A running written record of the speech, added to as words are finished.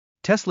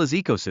Tesla's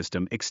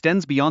ecosystem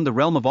extends beyond the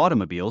realm of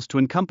automobiles to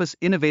encompass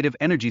innovative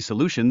energy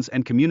solutions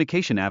and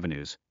communication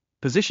avenues,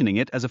 positioning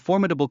it as a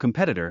formidable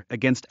competitor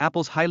against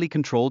Apple's highly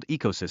controlled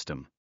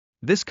ecosystem.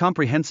 This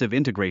comprehensive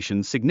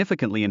integration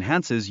significantly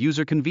enhances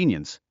user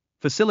convenience,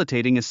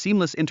 facilitating a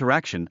seamless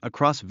interaction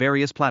across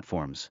various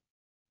platforms.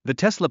 The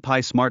Tesla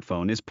Pi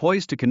smartphone is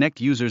poised to connect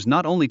users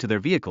not only to their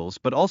vehicles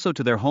but also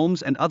to their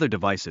homes and other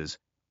devices,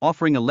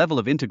 offering a level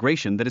of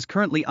integration that is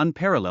currently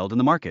unparalleled in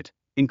the market,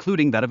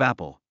 including that of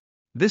Apple.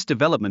 This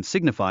development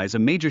signifies a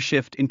major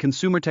shift in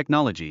consumer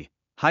technology,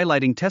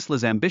 highlighting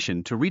Tesla's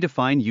ambition to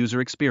redefine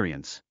user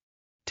experience.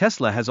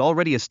 Tesla has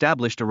already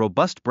established a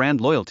robust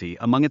brand loyalty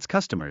among its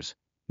customers,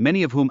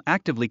 many of whom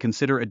actively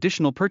consider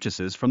additional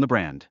purchases from the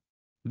brand.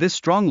 This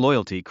strong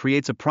loyalty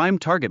creates a prime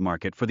target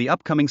market for the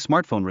upcoming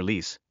smartphone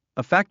release,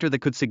 a factor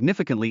that could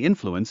significantly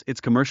influence its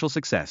commercial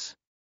success.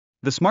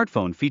 The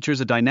smartphone features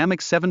a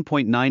dynamic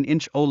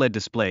 7.9-inch OLED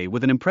display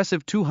with an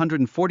impressive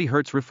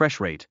 240Hz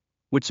refresh rate,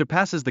 which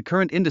surpasses the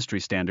current industry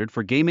standard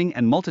for gaming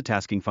and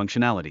multitasking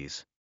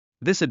functionalities.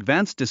 This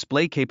advanced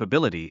display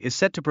capability is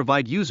set to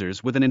provide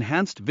users with an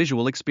enhanced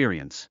visual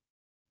experience.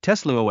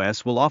 Tesla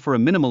OS will offer a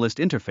minimalist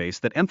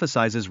interface that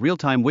emphasizes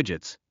real-time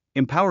widgets,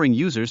 empowering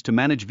users to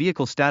manage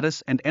vehicle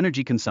status and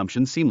energy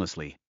consumption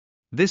seamlessly.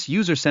 This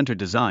user-centered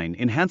design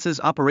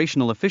enhances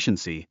operational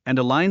efficiency and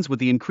aligns with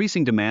the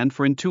increasing demand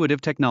for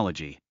intuitive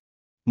technology.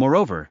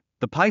 Moreover,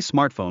 the Pi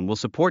smartphone will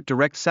support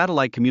direct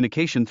satellite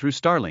communication through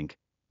Starlink,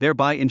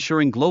 thereby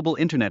ensuring global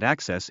internet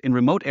access in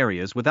remote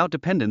areas without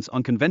dependence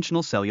on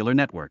conventional cellular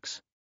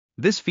networks.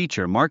 This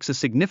feature marks a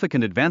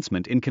significant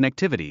advancement in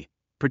connectivity,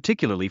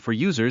 particularly for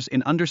users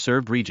in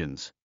underserved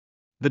regions.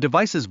 The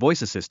device's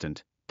voice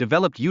assistant,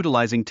 developed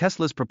utilizing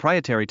Tesla's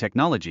proprietary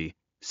technology,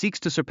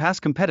 seeks to surpass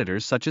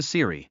competitors such as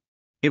Siri.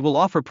 It will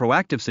offer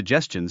proactive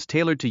suggestions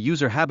tailored to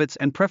user habits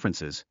and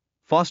preferences,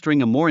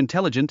 fostering a more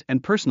intelligent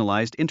and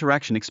personalized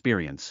interaction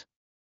experience.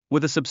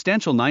 With a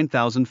substantial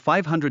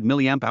 9,500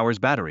 mAh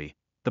battery,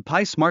 the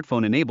Pi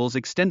smartphone enables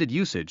extended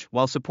usage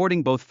while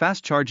supporting both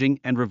fast charging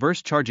and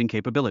reverse charging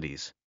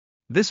capabilities.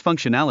 This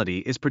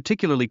functionality is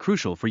particularly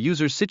crucial for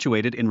users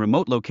situated in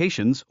remote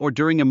locations or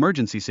during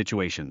emergency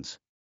situations.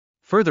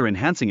 Further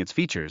enhancing its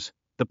features,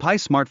 the Pi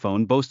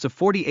smartphone boasts a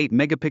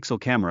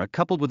 48-megapixel camera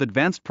coupled with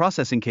advanced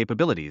processing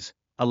capabilities,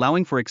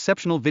 allowing for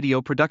exceptional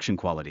video production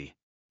quality.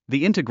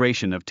 The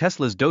integration of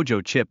Tesla's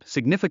Dojo chip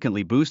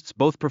significantly boosts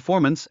both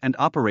performance and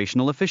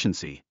operational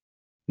efficiency.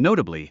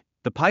 Notably,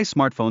 the Pi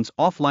smartphone's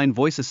offline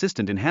voice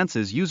assistant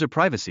enhances user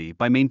privacy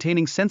by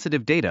maintaining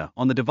sensitive data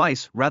on the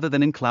device rather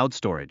than in cloud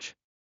storage.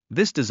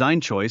 This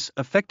design choice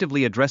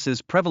effectively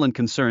addresses prevalent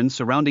concerns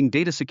surrounding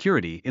data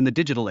security in the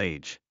digital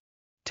age.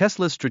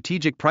 Tesla's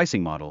strategic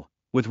pricing model,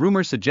 with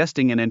rumors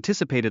suggesting an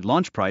anticipated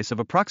launch price of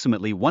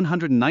approximately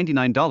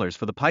 $199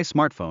 for the Pi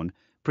smartphone,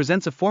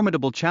 presents a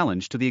formidable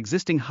challenge to the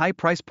existing high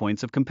price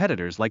points of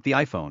competitors like the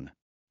iPhone.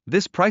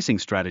 This pricing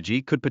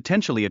strategy could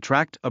potentially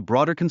attract a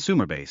broader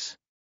consumer base.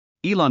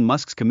 Elon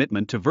Musk's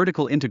commitment to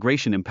vertical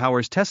integration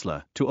empowers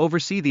Tesla to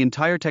oversee the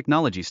entire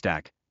technology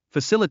stack,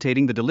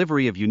 facilitating the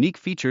delivery of unique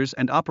features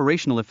and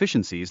operational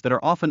efficiencies that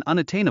are often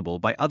unattainable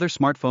by other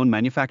smartphone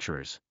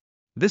manufacturers.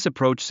 This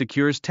approach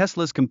secures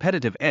Tesla's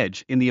competitive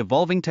edge in the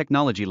evolving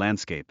technology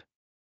landscape.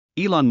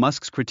 Elon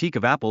Musk's critique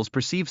of Apple's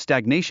perceived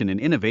stagnation in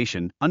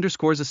innovation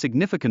underscores a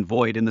significant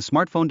void in the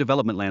smartphone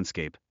development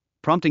landscape,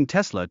 prompting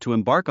Tesla to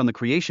embark on the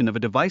creation of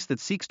a device that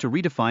seeks to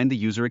redefine the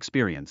user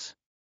experience.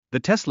 The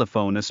Tesla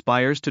phone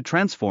aspires to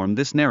transform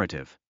this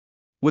narrative.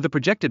 With a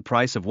projected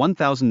price of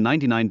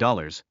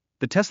 $1,099,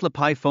 the Tesla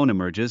Pi phone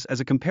emerges as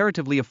a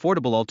comparatively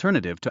affordable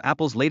alternative to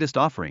Apple's latest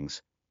offerings,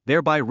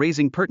 thereby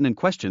raising pertinent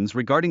questions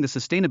regarding the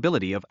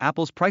sustainability of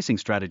Apple's pricing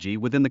strategy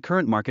within the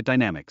current market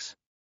dynamics.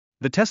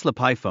 The Tesla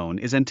Pi phone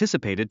is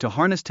anticipated to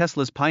harness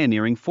Tesla's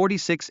pioneering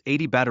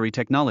 4680 battery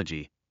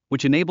technology,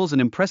 which enables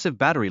an impressive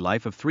battery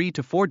life of 3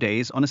 to 4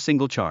 days on a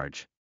single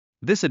charge.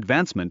 This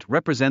advancement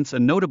represents a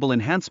notable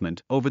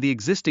enhancement over the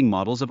existing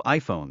models of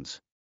iPhones.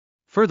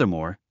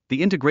 Furthermore,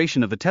 the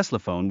integration of the Tesla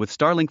phone with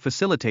Starlink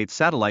facilitates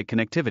satellite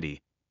connectivity,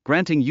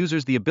 granting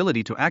users the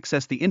ability to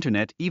access the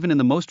internet even in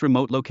the most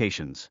remote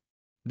locations.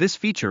 This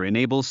feature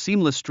enables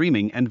seamless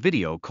streaming and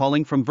video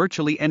calling from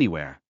virtually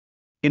anywhere.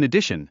 In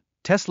addition,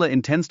 Tesla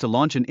intends to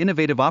launch an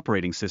innovative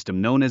operating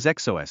system known as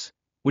XOS,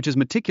 which is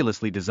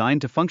meticulously designed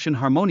to function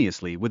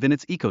harmoniously within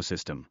its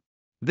ecosystem.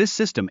 This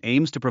system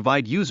aims to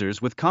provide users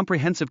with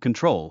comprehensive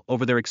control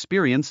over their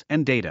experience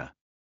and data.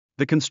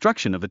 The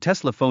construction of the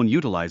Tesla phone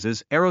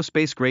utilizes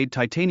aerospace-grade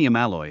titanium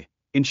alloy,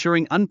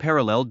 ensuring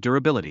unparalleled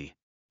durability.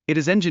 It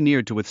is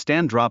engineered to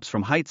withstand drops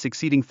from heights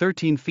exceeding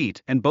 13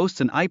 feet and boasts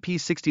an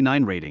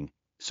IP69 rating,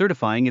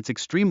 certifying its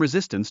extreme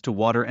resistance to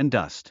water and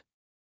dust.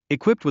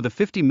 Equipped with a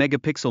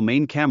 50-megapixel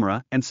main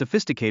camera and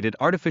sophisticated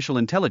artificial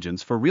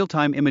intelligence for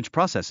real-time image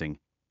processing,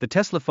 the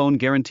Tesla phone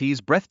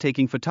guarantees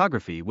breathtaking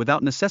photography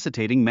without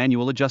necessitating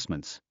manual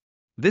adjustments.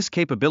 This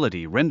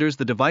capability renders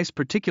the device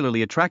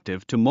particularly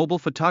attractive to mobile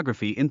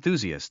photography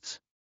enthusiasts.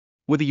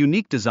 With a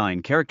unique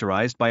design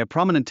characterized by a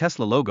prominent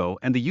Tesla logo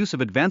and the use of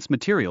advanced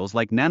materials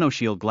like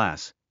nanoshield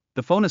glass,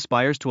 the phone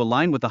aspires to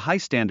align with the high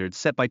standards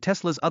set by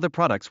Tesla's other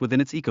products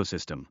within its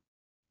ecosystem.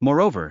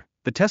 Moreover,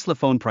 the Tesla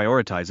phone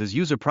prioritizes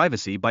user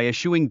privacy by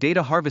eschewing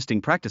data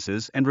harvesting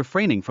practices and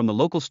refraining from the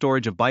local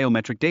storage of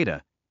biometric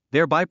data,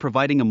 thereby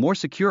providing a more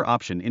secure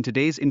option in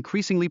today's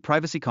increasingly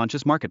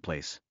privacy-conscious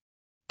marketplace.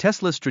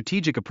 Tesla's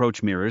strategic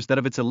approach mirrors that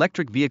of its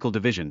electric vehicle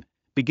division,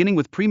 beginning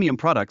with premium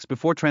products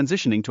before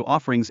transitioning to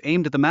offerings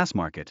aimed at the mass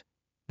market.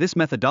 This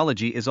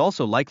methodology is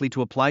also likely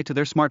to apply to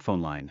their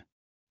smartphone line.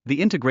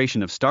 The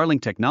integration of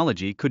Starlink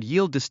technology could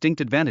yield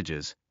distinct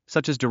advantages,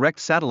 such as direct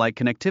satellite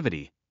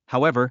connectivity.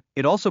 However,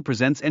 it also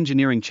presents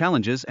engineering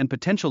challenges and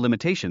potential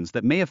limitations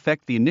that may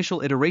affect the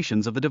initial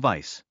iterations of the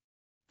device.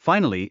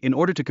 Finally, in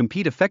order to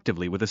compete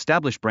effectively with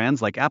established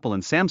brands like Apple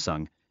and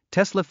Samsung,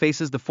 Tesla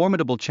faces the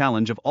formidable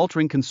challenge of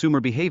altering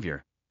consumer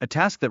behavior, a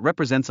task that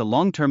represents a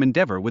long-term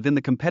endeavor within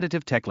the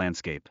competitive tech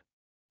landscape.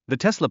 The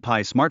Tesla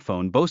Pi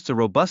smartphone boasts a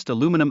robust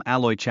aluminum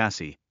alloy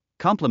chassis,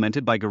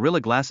 complemented by Gorilla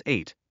Glass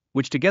 8,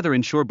 which together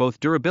ensure both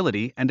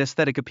durability and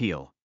aesthetic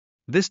appeal.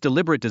 This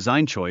deliberate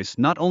design choice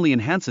not only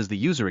enhances the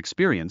user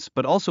experience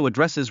but also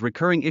addresses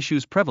recurring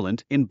issues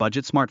prevalent in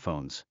budget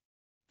smartphones.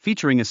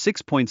 Featuring a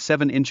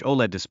 6.7-inch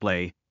OLED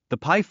display, the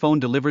Pi phone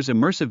delivers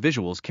immersive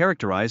visuals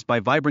characterized by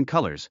vibrant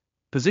colors,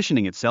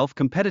 positioning itself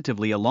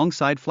competitively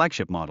alongside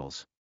flagship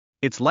models.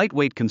 Its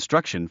lightweight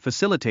construction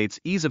facilitates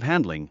ease of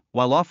handling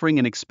while offering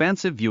an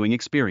expansive viewing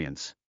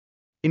experience.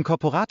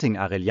 Incorporating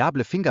a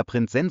reliable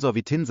fingerprint sensor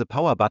within the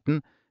power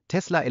button,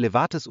 Tesla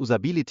elevates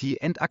usability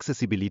and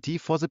accessibility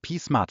for the Pi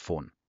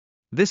smartphone.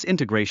 This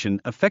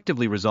integration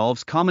effectively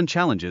resolves common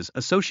challenges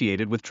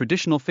associated with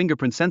traditional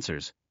fingerprint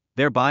sensors,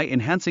 thereby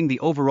enhancing the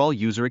overall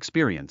user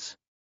experience.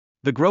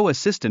 The Grow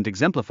Assistant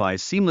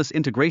exemplifies seamless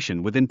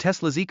integration within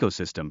Tesla's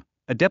ecosystem,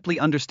 adeptly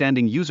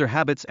understanding user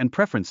habits and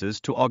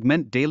preferences to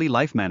augment daily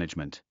life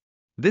management.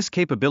 This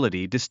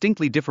capability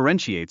distinctly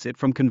differentiates it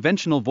from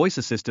conventional voice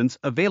assistants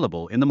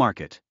available in the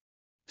market.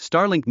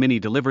 Starlink Mini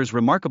delivers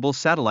remarkable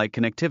satellite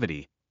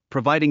connectivity,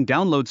 providing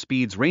download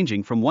speeds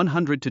ranging from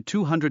 100 to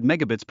 200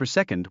 megabits per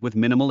second with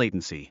minimal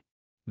latency.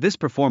 This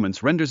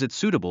performance renders it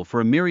suitable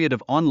for a myriad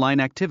of online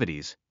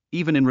activities,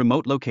 even in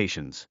remote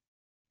locations.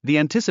 The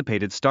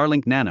anticipated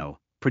Starlink Nano,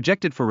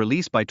 projected for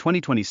release by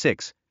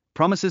 2026,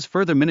 promises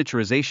further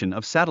miniaturization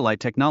of satellite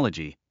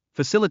technology,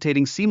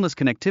 facilitating seamless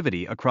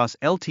connectivity across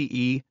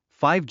LTE,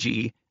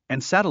 5G,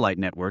 and satellite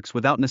networks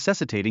without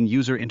necessitating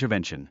user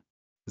intervention.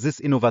 This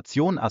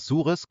innovation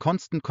assures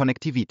constant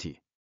connectivity.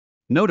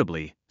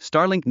 Notably,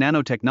 Starlink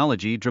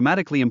nanotechnology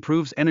dramatically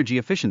improves energy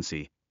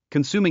efficiency,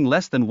 consuming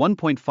less than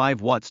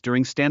 1.5 watts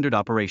during standard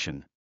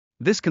operation.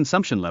 This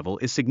consumption level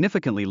is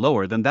significantly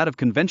lower than that of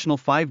conventional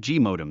 5G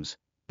modems,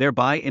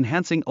 thereby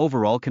enhancing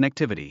overall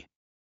connectivity.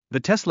 The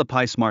Tesla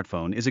Pi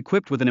smartphone is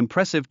equipped with an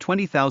impressive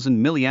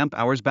 20,000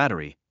 mAh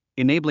battery,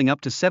 enabling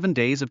up to 7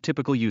 days of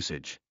typical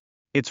usage.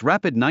 Its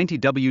rapid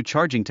 90W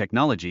charging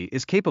technology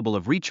is capable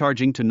of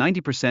recharging to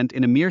 90%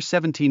 in a mere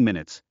 17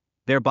 minutes,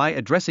 thereby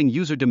addressing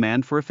user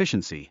demand for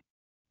efficiency.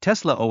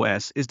 Tesla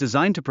OS is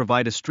designed to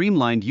provide a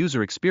streamlined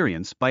user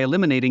experience by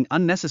eliminating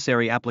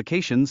unnecessary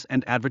applications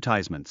and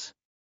advertisements.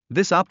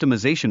 This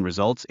optimization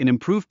results in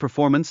improved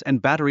performance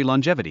and battery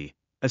longevity,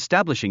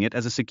 establishing it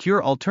as a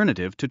secure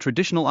alternative to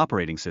traditional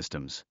operating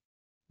systems.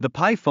 The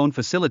Pi phone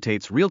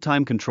facilitates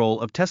real-time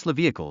control of Tesla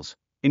vehicles,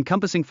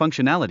 encompassing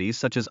functionalities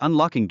such as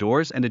unlocking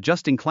doors and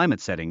adjusting climate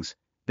settings,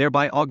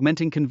 thereby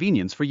augmenting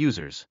convenience for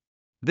users.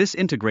 This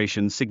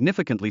integration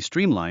significantly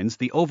streamlines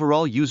the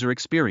overall user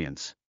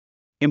experience.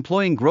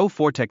 Employing Grow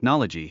 4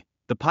 technology,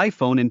 the Pi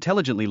phone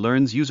intelligently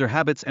learns user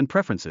habits and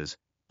preferences,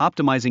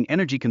 optimizing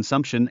energy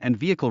consumption and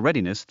vehicle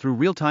readiness through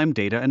real-time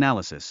data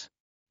analysis.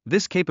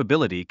 This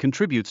capability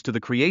contributes to the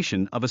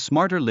creation of a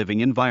smarter living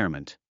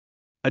environment.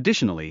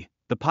 Additionally,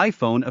 the Pi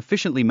phone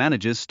efficiently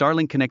manages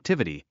Starlink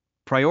connectivity,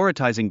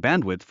 prioritizing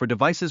bandwidth for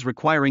devices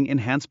requiring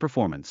enhanced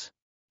performance.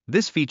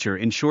 This feature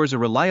ensures a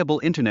reliable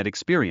internet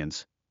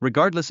experience,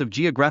 regardless of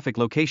geographic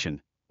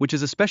location, which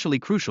is especially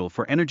crucial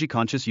for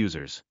energy-conscious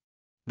users.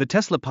 The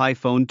Tesla Pi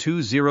phone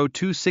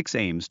 2026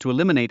 aims to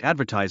eliminate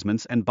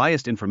advertisements and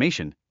biased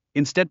information,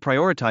 instead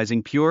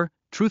prioritizing pure,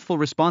 truthful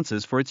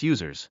responses for its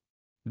users.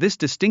 This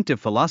distinctive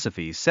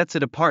philosophy sets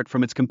it apart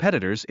from its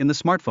competitors in the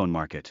smartphone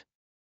market.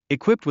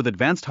 Equipped with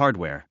advanced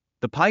hardware,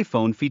 the Pi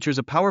phone features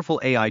a powerful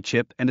AI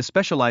chip and a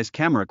specialized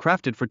camera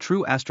crafted for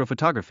true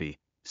astrophotography,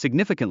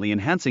 significantly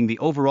enhancing the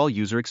overall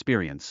user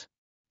experience.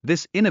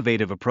 This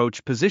innovative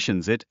approach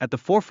positions it at the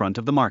forefront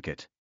of the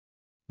market.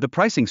 The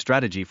pricing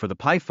strategy for the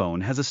Pi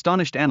phone has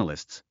astonished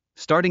analysts,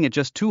 starting at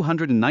just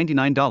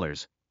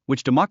 $299,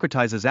 which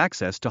democratizes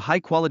access to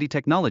high-quality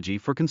technology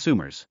for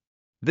consumers.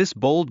 This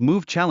bold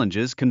move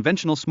challenges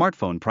conventional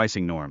smartphone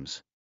pricing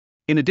norms.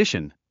 In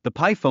addition, the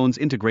Pi phone's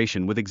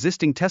integration with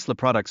existing Tesla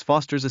products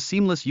fosters a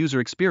seamless user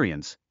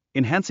experience,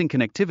 enhancing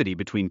connectivity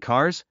between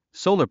cars,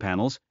 solar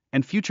panels,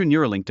 and future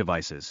Neuralink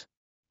devices.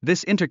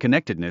 This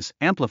interconnectedness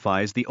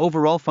amplifies the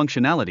overall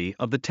functionality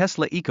of the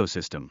Tesla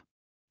ecosystem.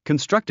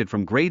 Constructed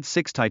from grade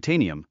 6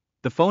 titanium,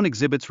 the phone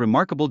exhibits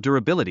remarkable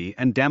durability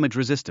and damage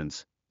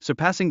resistance,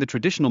 surpassing the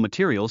traditional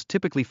materials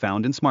typically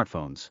found in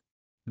smartphones.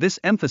 This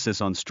emphasis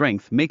on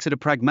strength makes it a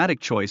pragmatic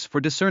choice for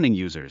discerning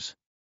users.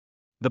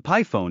 The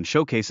Pi phone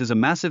showcases a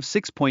massive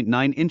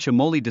 6.9-inch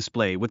AMOLED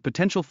display with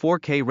potential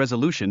 4K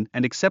resolution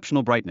and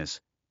exceptional brightness,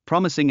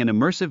 promising an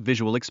immersive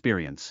visual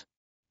experience.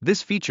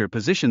 This feature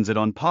positions it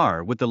on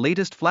par with the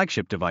latest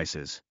flagship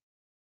devices.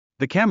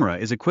 The camera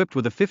is equipped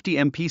with a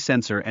 50MP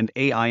sensor and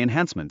AI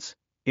enhancements,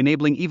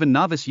 enabling even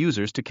novice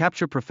users to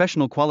capture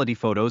professional quality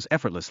photos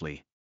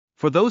effortlessly.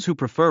 For those who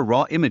prefer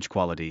raw image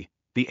quality,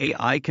 the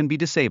AI can be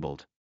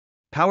disabled.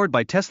 Powered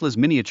by Tesla's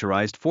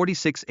miniaturized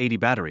 4680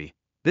 battery,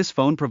 this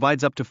phone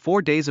provides up to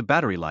 4 days of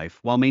battery life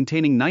while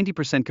maintaining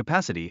 90%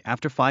 capacity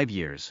after 5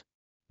 years.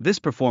 This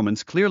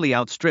performance clearly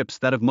outstrips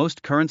that of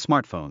most current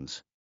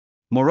smartphones.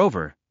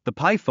 Moreover, the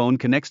Pi phone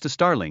connects to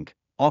Starlink,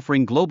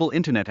 offering global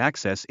internet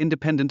access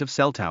independent of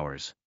cell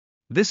towers.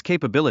 This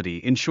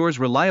capability ensures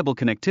reliable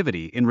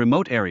connectivity in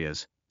remote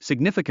areas,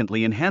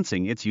 significantly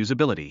enhancing its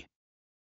usability.